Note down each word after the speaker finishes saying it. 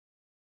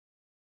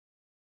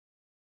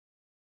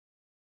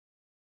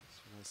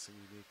has some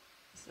unique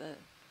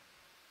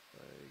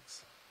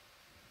legs.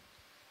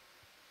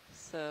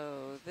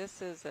 So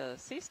this is a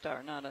sea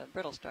star, not a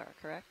brittle star,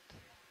 correct?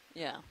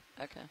 Yeah,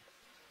 okay.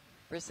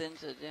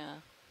 Brisingid, yeah.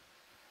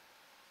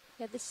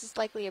 Yeah, this is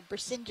likely a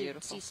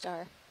Brisingid sea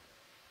star.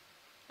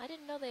 I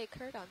didn't know they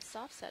occurred on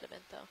soft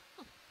sediment,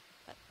 though.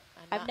 But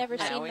I've never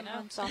seen them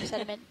on soft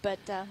sediment, but...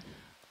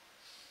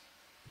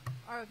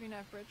 ROV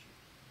Bridge.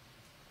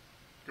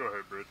 Go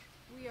ahead, Bridge.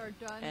 We are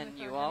done and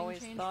with you our always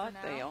change thought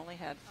for now. they only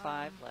had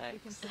 5 legs. We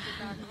can switch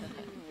it back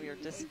to we are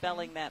the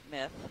dispelling A-frame. that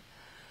myth.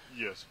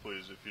 Yes,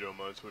 please, if you don't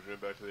mind switching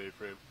it back to the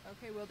A-frame.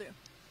 Okay, will do.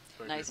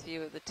 Nice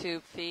view of the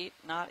tube feet.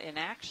 Not in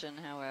action,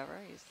 however.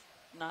 He's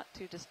not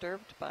too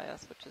disturbed by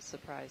us, which is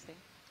surprising.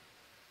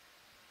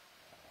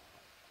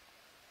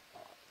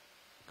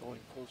 Going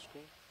full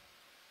screen?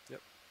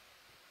 Yep.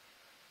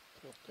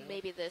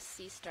 Maybe this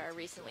sea star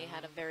recently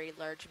had a very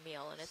large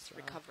meal and it's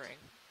recovering.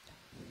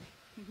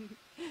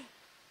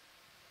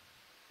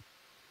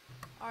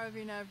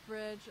 ROV Nav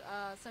Bridge,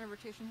 center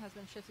rotation has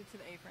been shifted to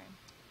the A-frame.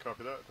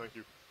 Copy that, thank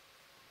you.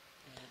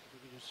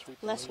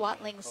 Les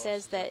Watling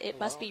says that it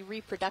must be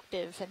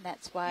reproductive, and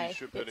that's why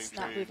it's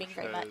not moving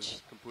very much.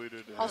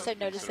 Also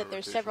notice that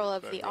there's several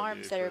of the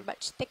arms that are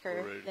much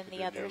thicker than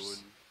the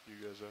others.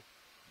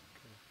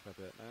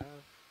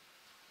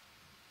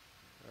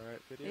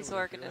 These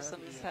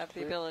organisms have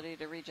the ability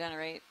to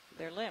regenerate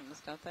their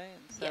limbs, don't they?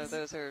 And so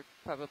those are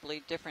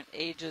probably different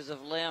ages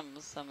of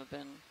limbs. Some have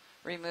been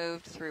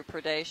removed through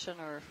predation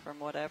or from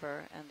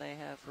whatever, and they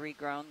have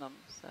regrown them.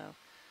 So